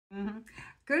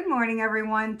Good morning,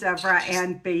 everyone. Deborah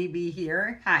and Baby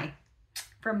here. Hi,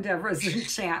 from Deborah's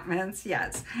Enchantments.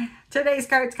 Yes, today's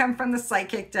cards come from the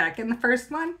Psychic deck. And the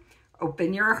first one,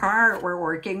 open your heart. We're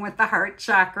working with the heart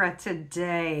chakra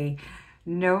today.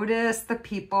 Notice the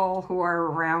people who are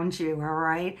around you, all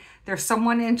right? There's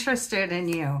someone interested in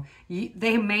you.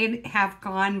 They may have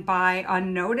gone by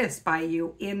unnoticed by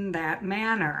you in that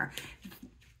manner.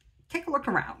 Take a look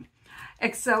around.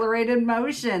 Accelerated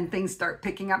motion. Things start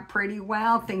picking up pretty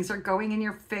well. Things are going in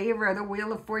your favor. The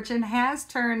Wheel of Fortune has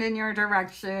turned in your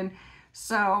direction.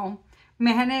 So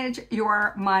manage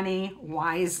your money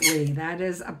wisely. That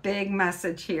is a big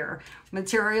message here.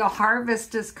 Material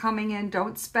harvest is coming in.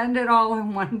 Don't spend it all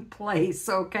in one place,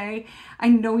 okay? I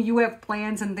know you have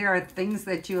plans and there are things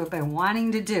that you have been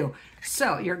wanting to do.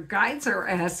 So your guides are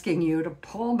asking you to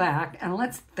pull back and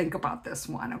let's think about this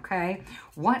one, okay?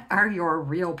 What are your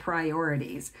real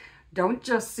priorities? Don't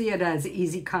just see it as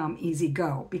easy come, easy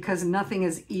go, because nothing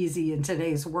is easy in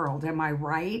today's world, am I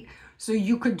right? So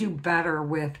you could do better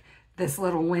with this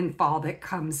little windfall that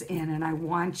comes in, and I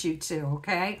want you to,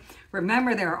 okay?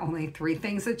 Remember, there are only 3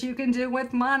 things that you can do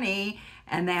with money,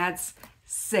 and that's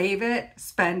save it,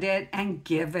 spend it, and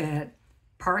give it.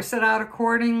 Parse it out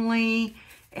accordingly,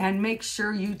 and make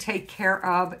sure you take care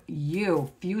of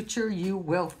you. Future you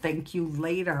will thank you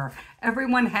later.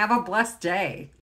 Everyone have a blessed day.